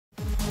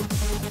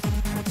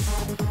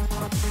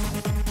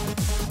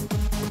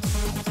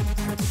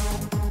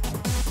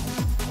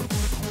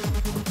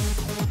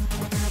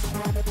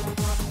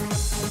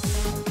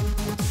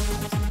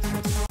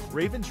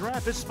Ravens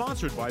Wrap is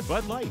sponsored by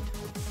Bud Light,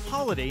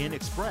 Holiday Inn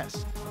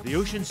Express, the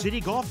Ocean City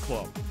Golf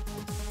Club,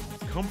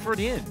 Comfort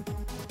Inn,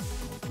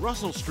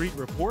 Russell Street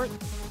Report,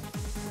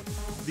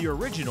 the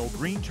original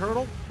Green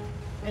Turtle,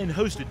 and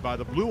hosted by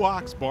the Blue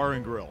Ox Bar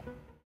and Grill.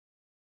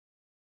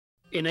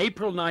 In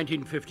April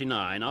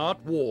 1959,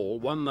 Art Wall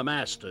won the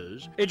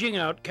Masters, edging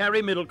out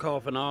Carey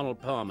Middlecoff and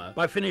Arnold Palmer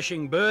by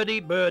finishing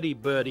birdie, birdie,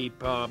 birdie,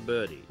 par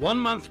birdie. 1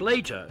 month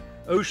later,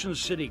 Ocean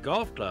City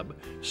Golf Club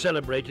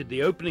celebrated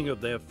the opening of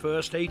their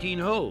first 18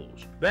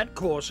 holes. That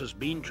course has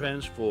been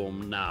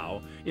transformed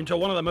now into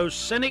one of the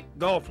most scenic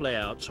golf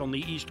layouts on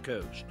the East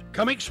Coast.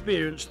 Come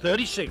experience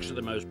 36 of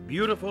the most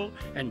beautiful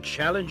and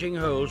challenging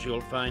holes you'll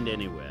find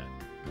anywhere.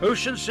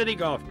 Ocean City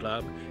Golf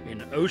Club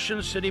in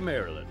Ocean City,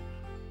 Maryland.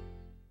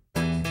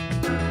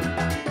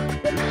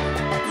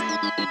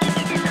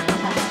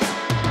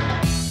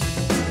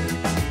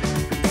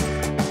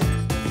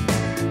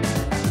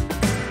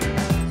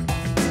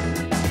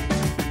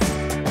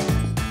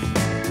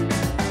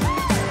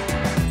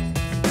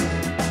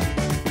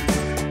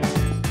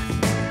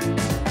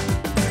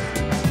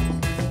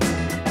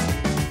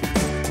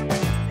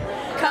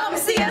 Come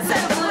see us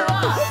at the Blue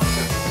Ox.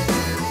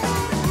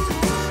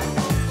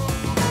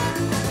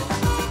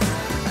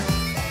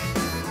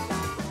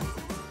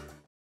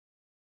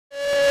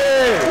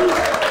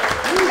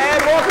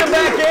 And welcome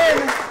back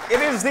in.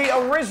 It is the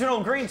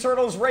original Green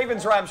Turtles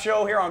Ravens Wrap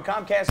show here on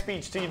Comcast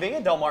Beach TV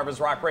and Delmarva's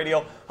Rock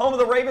Radio, home of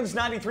the Ravens,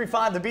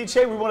 93.5 The Beach.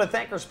 Hey, we want to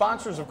thank our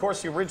sponsors, of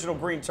course, the original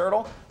Green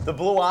Turtle, the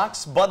Blue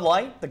Ox, Bud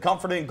Light, the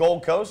Comfort Inn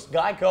Gold Coast,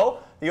 Geico,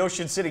 the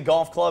Ocean City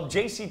Golf Club,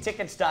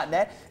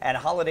 jctickets.net, and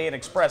Holiday Inn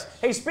Express.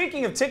 Hey,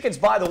 speaking of tickets,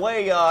 by the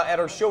way, at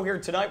our show here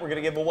tonight, we're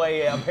going to give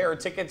away a pair of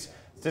tickets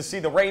to see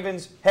the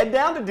Ravens head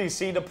down to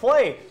D.C. to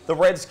play the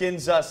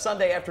Redskins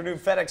Sunday afternoon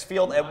FedEx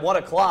Field at 1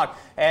 o'clock.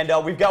 And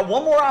we've got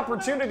one more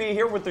opportunity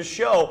here with the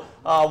show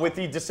with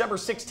the December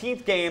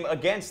 16th game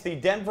against the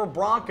Denver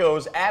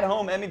Broncos at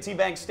home, M&T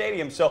Bank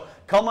Stadium. So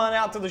come on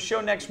out to the show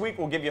next week.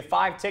 We'll give you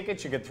 5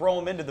 tickets. You can throw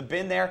them into the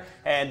bin there.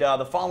 And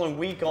the following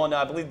week on,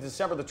 I believe,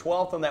 December the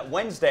 12th, on that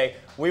Wednesday,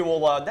 we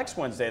will, next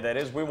Wednesday that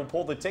is, we will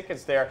pull the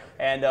tickets there.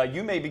 And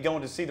you may be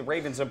going to see the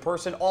Ravens in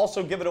person.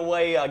 Also giving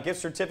away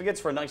gift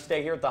certificates for a nice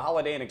day here at the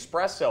Holiday Inn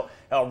Express. So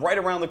right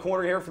around the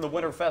corner here from the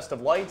Winter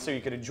Festive Lights. So you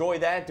can enjoy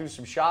that, do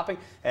some shopping,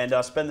 and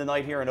spend the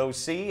night here in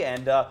OC.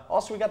 And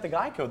also we got the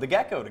Gecko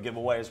to give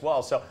away as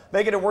well. So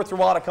making it worth your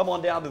while to come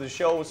on down to the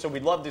show. So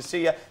we'd love to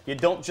see you. You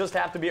don't just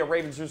have to be a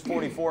Ravens News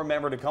 44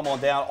 member to come on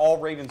down. All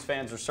Ravens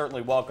fans are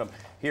certainly welcome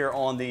here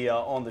on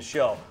the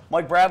show.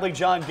 Mike Bradley,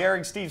 John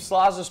Gehrig, Steve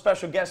Slaza,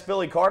 special guest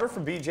Billy Carter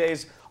from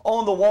BJ's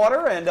On the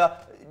Water. And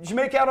did you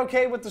make out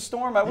okay with the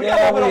storm? We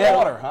got a little bit of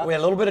water, huh? We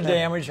had a little bit of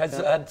damage.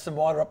 Had some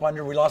water up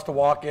under. We lost a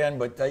walk-in,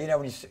 but you know,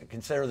 when you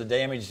consider the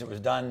damage that was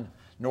done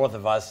north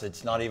of us,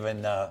 it's not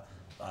even.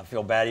 I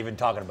feel bad even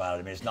talking about it.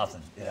 I mean, it's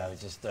nothing. You know,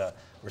 it's just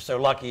we're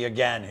so lucky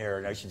again here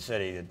in Ocean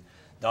City to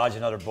dodge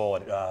another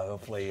bullet.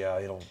 Hopefully,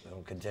 it'll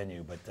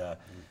continue. But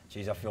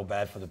geez, I feel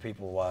bad for the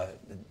people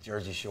the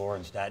Jersey Shore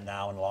and Staten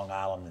Island, Long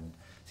Island, and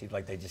it seems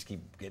like they just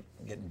keep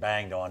getting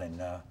banged on. And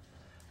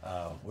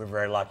we're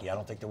very lucky. I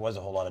don't think there was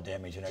a whole lot of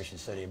damage in Ocean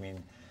City. I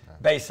mean,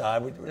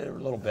 Bayside, a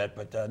little bit,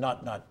 but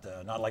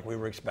not like we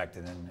were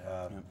expecting.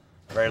 And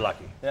very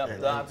lucky.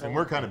 Yeah, and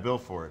we're kind of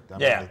built for it. I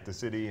mean, like the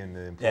city and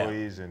the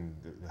employees and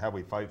how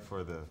we fight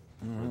for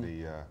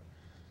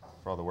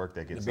for all the work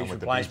that gets done with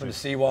the replenishment, the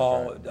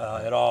seawall,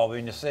 at all.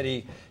 In the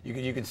city,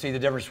 you can see the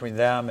difference between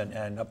them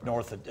and up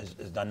north has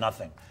done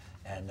nothing,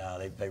 and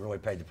they really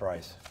paid the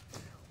price.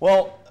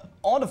 Well,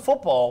 on to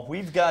football.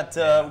 We've got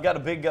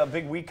a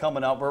big week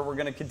coming up where we're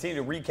going to continue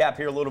to recap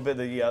here a little bit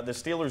of the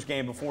Steelers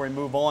game before we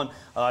move on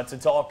to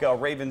talk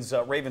Ravens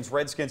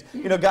Redskins.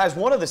 You know, guys,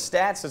 one of the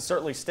stats that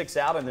certainly sticks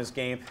out in this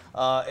game,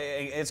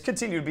 it's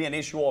continued to be an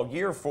issue all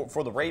year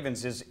for the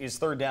Ravens is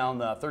third down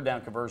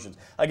conversions.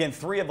 Again,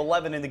 3 of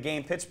 11 in the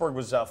game. Pittsburgh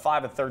was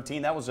 5 of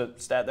 13. That was a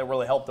stat that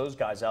really helped those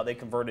guys out. They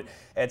converted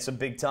at some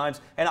big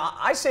times. And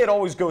I say it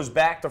always goes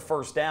back to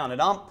first down.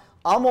 And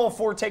I'm all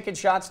for taking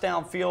shots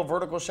downfield,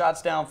 vertical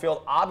shots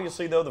downfield.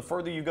 Obviously, though, the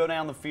further you go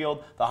down the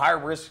field, the higher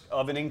risk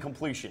of an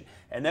incompletion.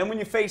 And then when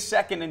you face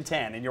 2nd and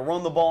 10 and you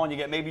run the ball and you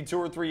get maybe 2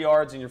 or 3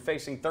 yards and you're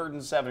facing 3rd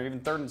and 7 or even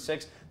 3rd and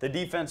 6, the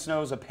defense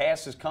knows a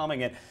pass is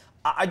coming. And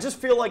I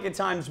just feel like at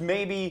times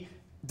maybe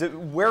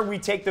where we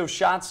take those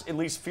shots, at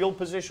least field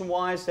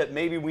position-wise, that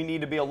maybe we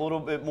need to be a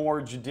little bit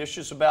more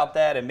judicious about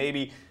that and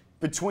maybe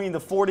between the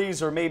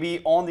 40s or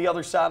maybe on the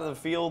other side of the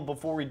field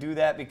before we do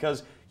that,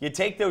 because you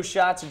take those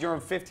shots and you're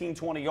on 15,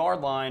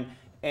 20-yard line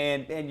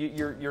and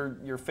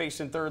you're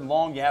facing 3rd and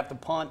long, you have to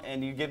punt,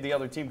 and you give the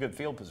other team good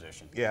field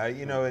position. Yeah,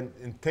 you know,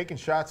 and taking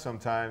shots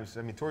sometimes,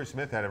 I mean, Torrey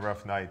Smith had a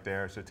rough night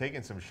there, so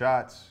taking some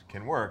shots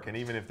can work, and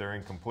even if they're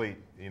incomplete,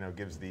 you know,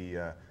 gives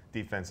the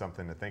defense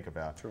something to think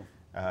about. True.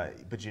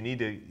 But you need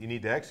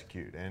to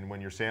execute, and when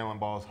you're sailing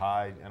balls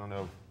high, I don't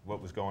know what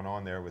was going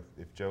on there with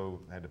if Joe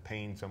had a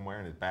pain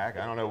somewhere in his back.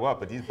 I don't know what,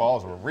 but these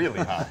balls were really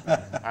high.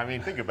 I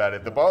mean, think about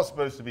it. The ball's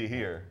supposed to be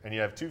here, and you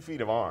have 2 feet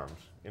of arms,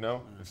 You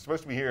know, it's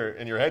supposed to be here,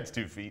 and your head's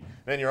 2 feet.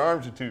 Then your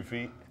arms are 2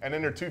 feet, and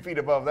then they're 2 feet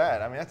above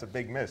that. I mean, that's a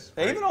big miss.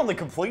 Right? Even on the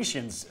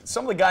completions,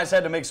 some of the guys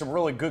had to make some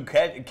really good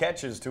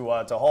catches to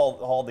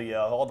haul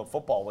the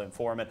football in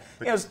for him. And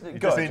you just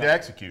need to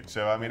execute.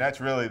 So I mean,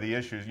 that's really the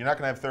issue. You're not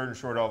going to have 3rd and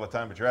short all the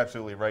time, but you're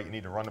absolutely right. You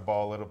need to run the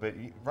ball a little bit.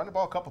 You run the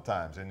ball a couple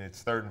times, and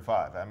it's 3rd and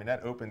 5. I mean,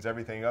 that opens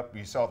everything up.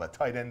 You saw the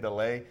tight end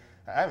delay.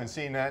 I haven't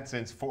seen that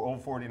since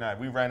old 49.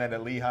 We ran it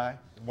at Lehigh,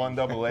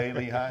 1AA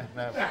Lehigh.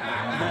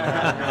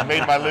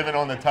 Made my living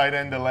on the tight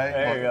end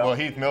delay. Well,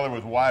 Heath Miller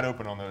was wide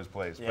open on those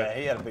plays. Yeah, but,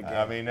 he had a big game.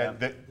 I mean,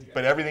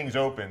 but everything's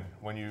open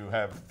when you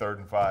have 3rd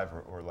and 5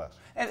 or less.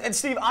 And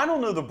Steve, I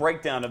don't know the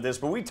breakdown of this,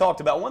 but we talked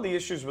about one of the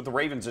issues with the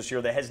Ravens this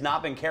year that has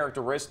not been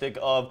characteristic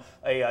of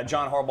a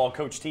John Harbaugh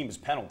coach team is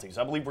penalties.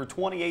 I believe we're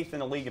 28th in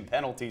the league in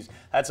penalties.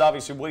 That's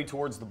obviously way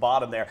towards the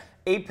bottom there.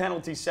 8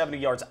 penalties, 70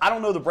 yards. I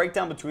don't know the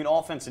breakdown between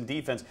offense and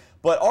defense,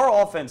 but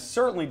our offense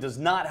certainly does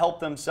not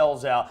help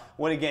themselves out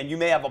when, again, you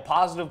may have a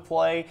positive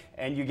play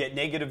and you get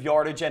negative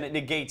yardage and it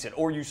negates it.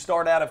 Or you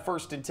start out at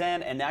 1st and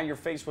 10 and now you're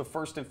faced with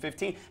 1st and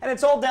 15. And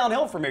it's all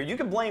downhill from here. You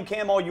can blame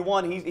Cam all you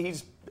want.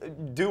 He's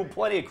due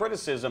plenty of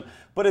criticism.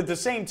 But at the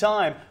same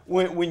time,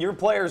 when your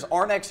players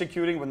aren't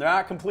executing, when they're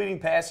not completing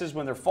passes,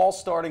 when they're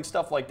false starting,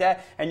 stuff like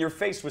that, and you're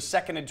faced with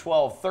 2nd and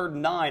 12, 3rd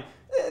and 9,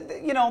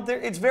 you know,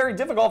 it's very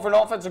difficult for an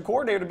offensive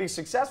coordinator to be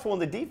successful in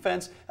the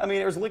defense. I mean,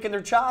 there's licking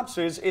their chops.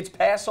 It's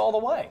pass all the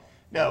way.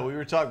 No, we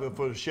were talking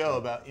before the show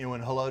about, you know,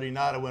 when Haloti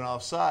Ngata went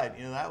offside,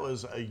 you know, that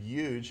was a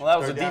huge. Well, that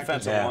was a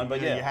defensive one,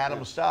 but you had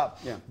him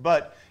stopped. Yeah.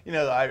 But, you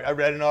know, I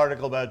read an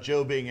article about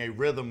Joe being a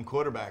rhythm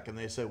quarterback, and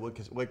they said,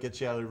 what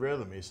gets you out of the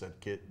rhythm? He said,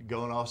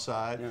 going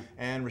offside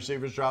and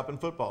receivers dropping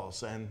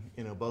footballs. And,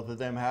 you know, both of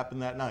them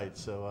happened that night.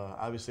 So,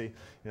 obviously,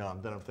 you know, I'm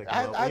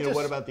thinking,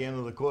 what about the end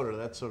of the quarter?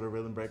 That's sort of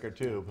rhythm breaker,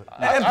 too.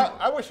 But,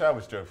 I wish I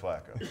was Joe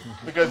Flacco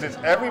because it's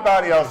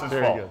everybody else's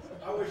fault.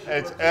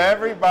 It's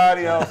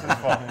everybody else's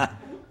fault.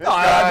 No,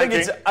 I think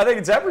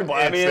it's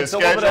everybody. It's the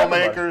schedule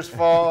maker's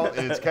fault.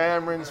 It's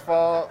Cameron's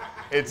fault.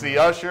 It's the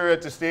usher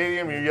at the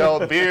stadium. You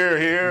yelled beer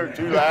here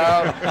too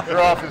loud.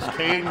 Throw off his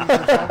cadence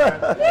or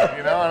something.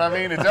 You know what I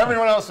mean? It's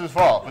everyone else's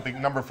fault. But the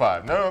number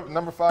 5. No,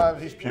 number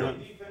 5. He's pure.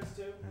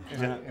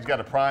 He's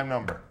got a prime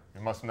number.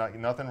 There must not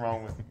nothing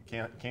wrong with.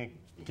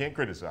 Can't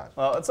criticize.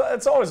 Well,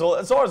 it's always a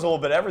little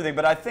bit of everything,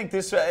 but I think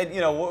this,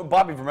 you know,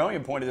 Bobby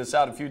Vermillion pointed this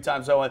out a few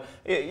times. So,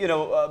 you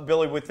know,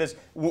 Billy, with this,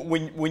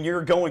 when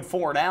you're going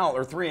 4 and out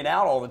or 3 and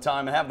out all the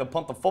time and having to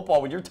punt the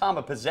football, when your time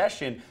of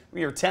possession,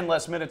 your 10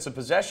 less minutes of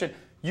possession,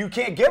 you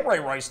can't get Ray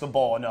Rice the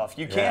ball enough.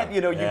 You can't,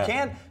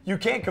 you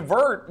can't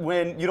convert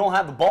when you don't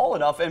have the ball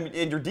enough, and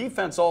your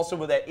defense also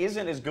with that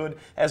isn't as good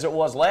as it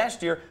was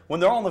last year. When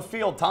they're on the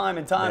field time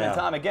and time and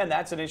time again,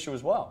 that's an issue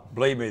as well.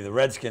 Believe me, the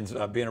Redskins,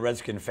 being a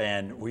Redskin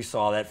fan, we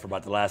saw that for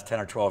about the last 10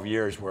 or 12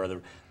 years, where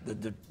the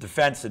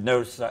defense had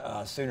no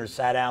sooner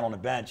sat down on the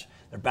bench,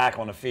 they're back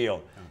on the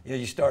field. You know,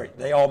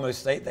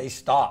 they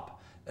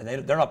stop, and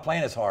they're not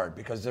playing as hard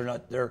because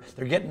they're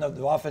getting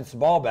the offensive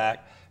ball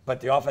back,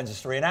 but the offense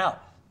is 3 and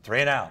out.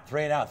 3 and out,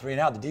 3 and out, 3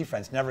 and out. The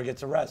defense never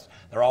gets a rest.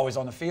 They're always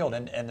on the field,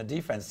 and the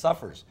defense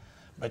suffers.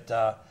 But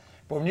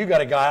when you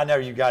got a guy, I know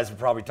you guys have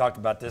probably talked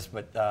about this,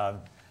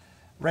 but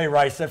Ray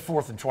Rice, that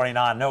 4th and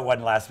 29. No, it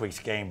wasn't last week's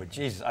game, but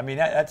Jesus, I mean,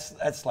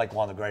 that's like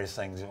one of the greatest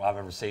things I've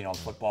ever seen on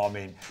football. I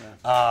mean,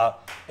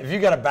 if you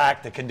got a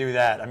back that can do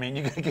that, I mean,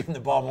 you got to give him the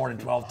ball more than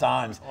 12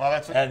 times.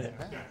 Well,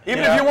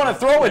 even if you want to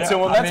throw it to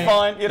him, that's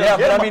fine. You know, yeah,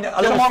 but I mean,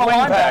 a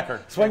little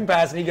swing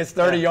pass, and he gets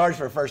 30 yards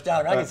for a first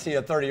down. I mean, I can see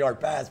a 30-yard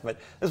pass, but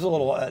this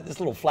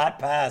little flat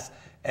pass,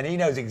 and he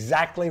knows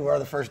exactly where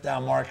the first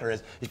down marker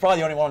is. He's probably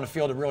the only one on the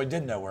field that really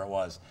did know where it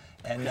was.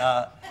 And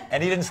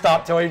he didn't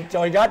stop till he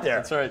got there.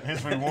 That's right.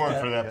 His reward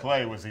for that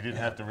play was he didn't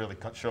have to really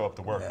show up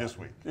to work this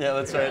week. Yeah,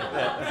 that's right.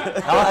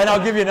 And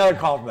I'll give you another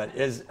compliment.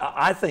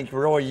 I think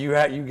really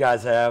you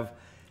guys have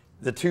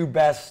the 2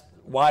 best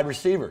wide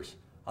receivers.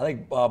 I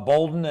think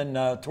Bolden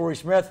and Torrey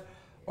Smith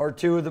are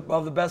 2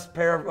 of the best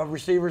pair of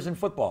receivers in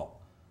football.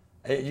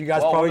 You guys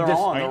probably just.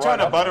 Are you trying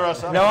to butter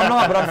us up? No, I'm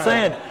not. But I'm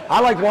saying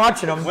I like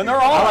watching them. When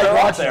they're on, they're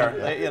out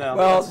there. You know.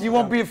 Well, you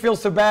won't feel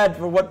so bad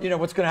for what's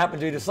going to happen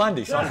to you to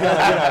Sunday. So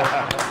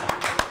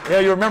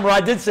you remember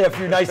I did say a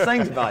few nice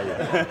things about you.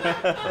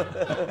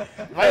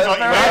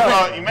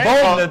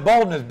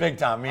 Bolden is big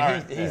time.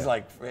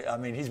 I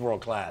mean, he's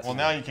world class. Well,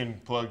 now you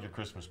can plug your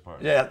Christmas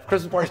party. Yeah,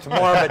 Christmas party's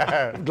tomorrow,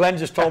 but Glenn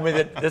just told me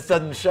that this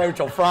doesn't show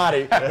till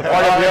Friday. The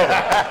party will be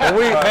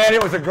over. But man,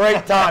 it was a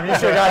great time. You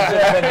sure guys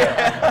should have been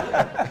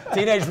there.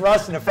 Teenage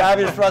Russ and the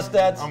Fabulous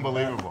Rustettes.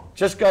 Unbelievable.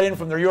 Just got in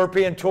from their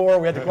European tour.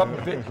 We had to come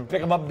up and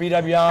pick them up at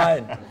BWI,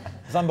 and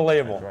it's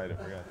unbelievable. That's right, I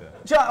forgot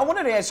that. John, I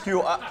wanted to ask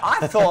you,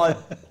 I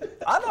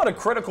thought a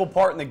critical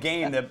part in the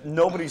game that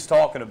nobody's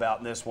talking about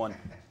in this one,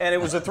 and it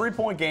was a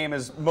 3-point game,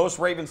 as most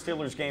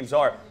Ravens-Steelers games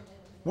are.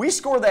 We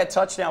scored that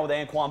touchdown with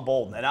Anquan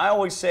Bolden, and I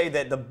always say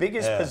that the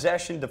biggest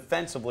possession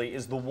defensively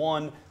is the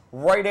one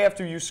right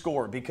after you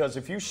score, because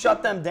if you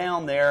shut them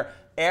down there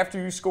after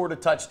you scored a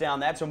touchdown,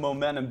 that's a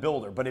momentum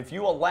builder. But if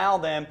you allow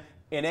them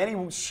in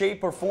any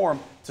shape or form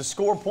to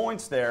score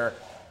points there,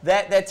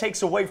 that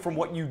takes away from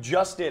what you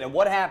just did. And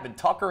what happened?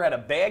 Tucker had a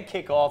bad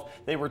kickoff.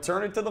 They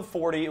returned it to the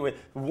 40 with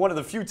one of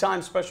the few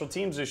times special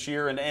teams this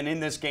year, and in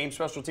this game,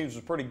 special teams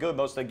was pretty good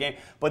most of the game.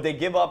 But they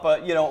give up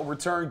a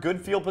return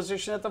good field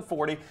position at the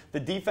 40. The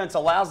defense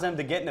allows them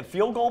to get in a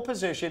field goal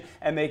position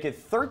and make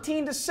it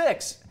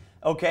 13-6.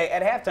 Okay,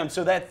 at halftime.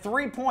 So that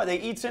 3-point, they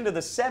eats into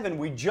the 7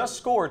 we just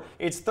scored.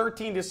 It's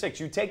 13-6.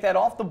 You take that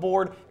off the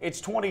board, it's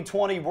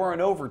 20-20. We're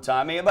in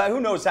overtime. I mean, who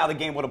knows how the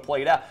game would have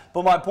played out.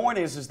 But my point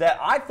is that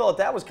I thought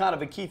that was kind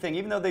of a key thing.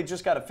 Even though they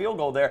just got a field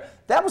goal there,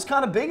 that was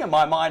kind of big in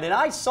my mind. And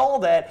I saw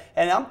that,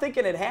 and I'm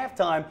thinking at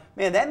halftime,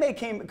 man, that may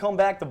come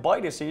back to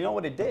bite us. And you know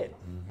what it did?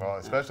 Well,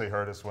 it especially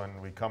hurt us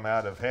when we come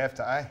out of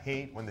halftime. I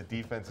hate when the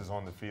defense is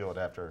on the field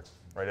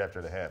right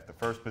after the half. The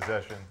first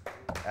possession,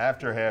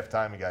 after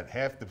halftime, you got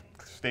half the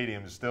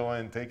stadium is still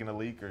in, taking a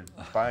leak or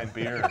buying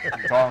beer,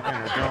 or talking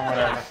or doing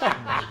whatever.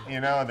 You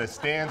know, the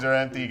stands are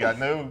empty. You got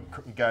no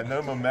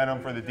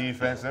momentum for the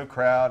defense, no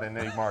crowd, and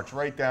they march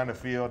right down the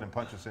field and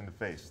punch us in the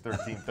face,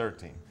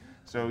 13-13.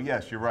 So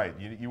yes, you're right.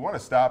 You want to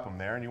stop them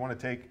there, and you want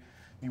to take.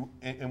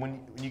 And when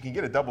you can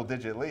get a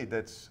double-digit lead,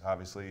 that's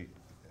obviously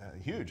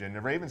huge. And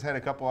the Ravens had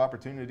a couple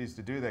opportunities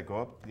to do that,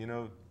 go up,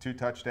 2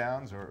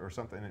 touchdowns or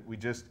something. We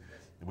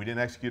didn't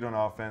execute on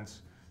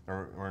offense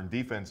or in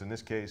defense in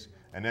this case.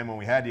 And then when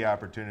we had the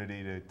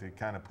opportunity to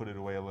kind of put it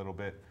away a little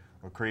bit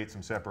or create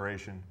some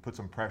separation, put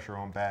some pressure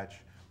on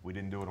Batch, we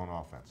didn't do it on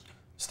offense.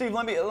 Steve,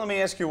 let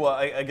me ask you,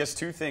 I guess,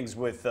 2 things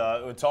with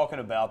talking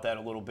about that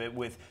a little bit.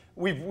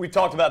 We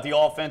talked about the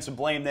offense and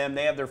blame them.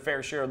 They have their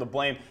fair share of the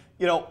blame.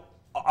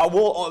 I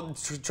will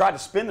try to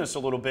spin this a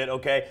little bit,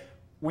 okay?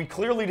 We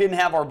clearly didn't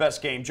have our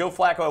best game. Joe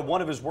Flacco had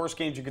one of his worst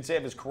games, you could say,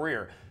 of his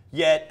career.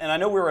 Yet, and I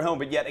know we were at home,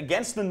 but yet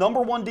against the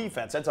 #1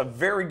 defense, that's a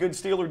very good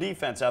Steeler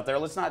defense out there.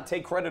 Let's not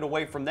take credit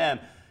away from them.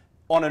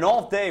 On an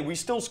off day, we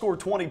still scored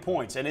 20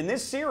 points. And in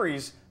this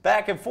series,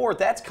 back and forth,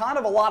 that's kind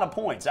of a lot of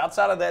points.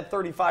 Outside of that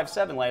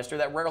 35-7 last year,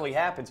 that rarely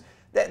happens.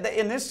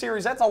 In this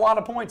series, that's a lot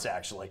of points,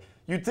 actually.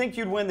 You'd think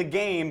you'd win the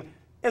game.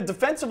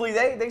 Defensively,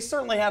 they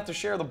certainly have to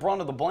share the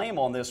brunt of the blame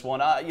on this one.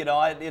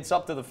 It's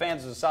up to the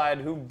fans to decide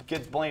who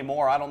gets blamed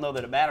more. I don't know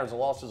that it matters. A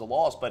loss is a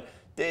loss, but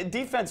the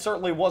defense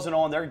certainly wasn't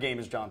on their game,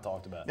 as John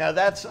talked about. Now,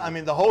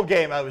 the whole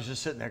game I was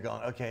just sitting there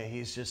going, okay,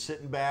 he's just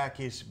sitting back.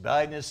 He's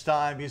biding his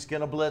time. He's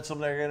going to blitz them.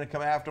 They're going to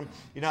come after him.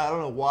 I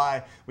don't know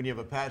why, when you have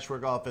a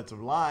patchwork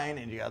offensive line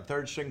and you got a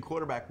third-string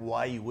quarterback,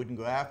 why you wouldn't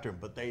go after him.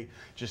 But they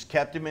just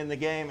kept him in the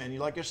game. And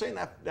like you're saying,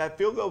 that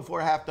field goal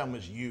before halftime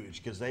was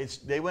huge because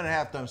they went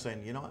at halftime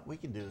saying, you know what, we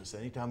can do this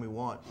anytime we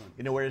want.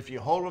 Where if you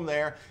hold them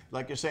there,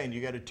 like you're saying,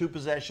 you got a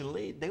 2-possession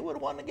lead, they would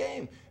have won the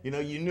game.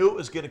 You knew it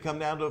was going to come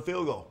down to a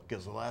field goal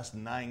because the last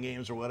 9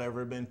 games or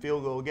whatever have been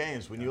field goal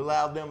games. When you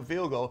allowed them a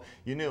field goal,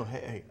 you knew,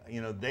 hey,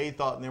 they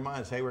thought in their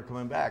minds, hey, we're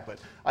coming back. But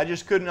I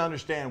just couldn't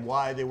understand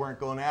why they weren't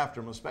going after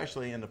them,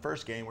 especially in the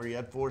first game where you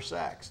had 4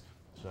 sacks.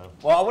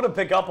 Well, I want to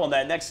pick up on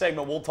that. Next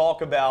segment, we'll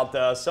talk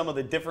about some of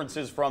the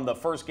differences from the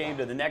first game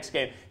to the next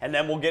game, and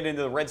then we'll get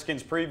into the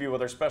Redskins preview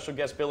with our special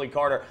guest, Billy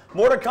Carter.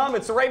 More to come.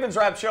 It's the Ravens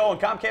Wrap Show on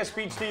Comcast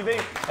Speech TV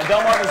and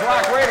Delmarva's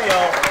Rock Radio.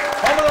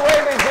 Home of the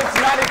Ravens, it's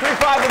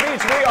 93.5 The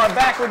Beach. We are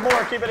back with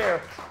more. Keep it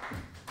here.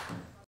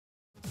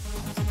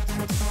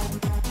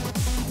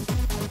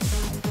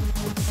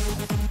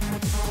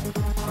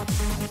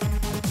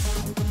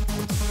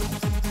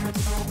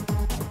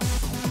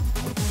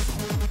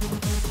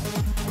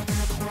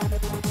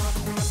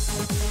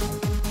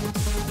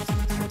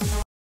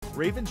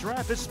 Ravens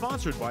Wrap is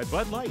sponsored by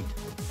Bud Light,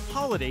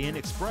 Holiday Inn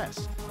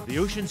Express, the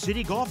Ocean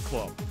City Golf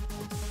Club,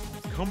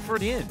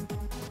 Comfort Inn,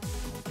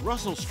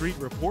 Russell Street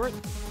Report,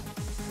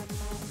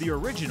 the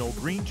original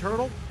Green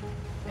Turtle,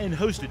 and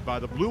hosted by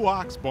the Blue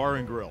Ox Bar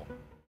and Grill.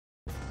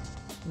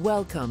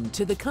 Welcome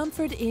to the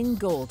Comfort Inn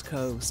Gold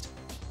Coast.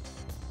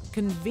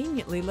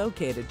 Conveniently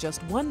located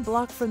just 1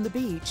 block from the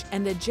beach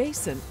and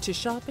adjacent to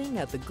shopping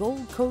at the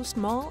Gold Coast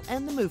Mall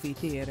and the movie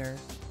theater.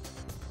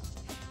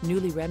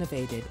 Newly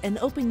renovated and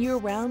open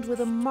year-round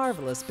with a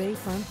marvelous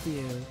bayfront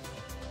view.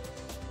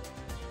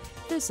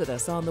 Visit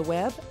us on the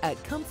web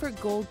at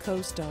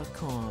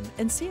comfortgoldcoast.com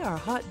and see our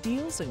hot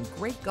deals and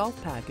great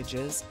golf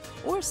packages,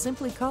 or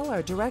simply call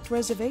our direct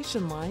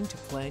reservation line to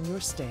plan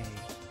your stay.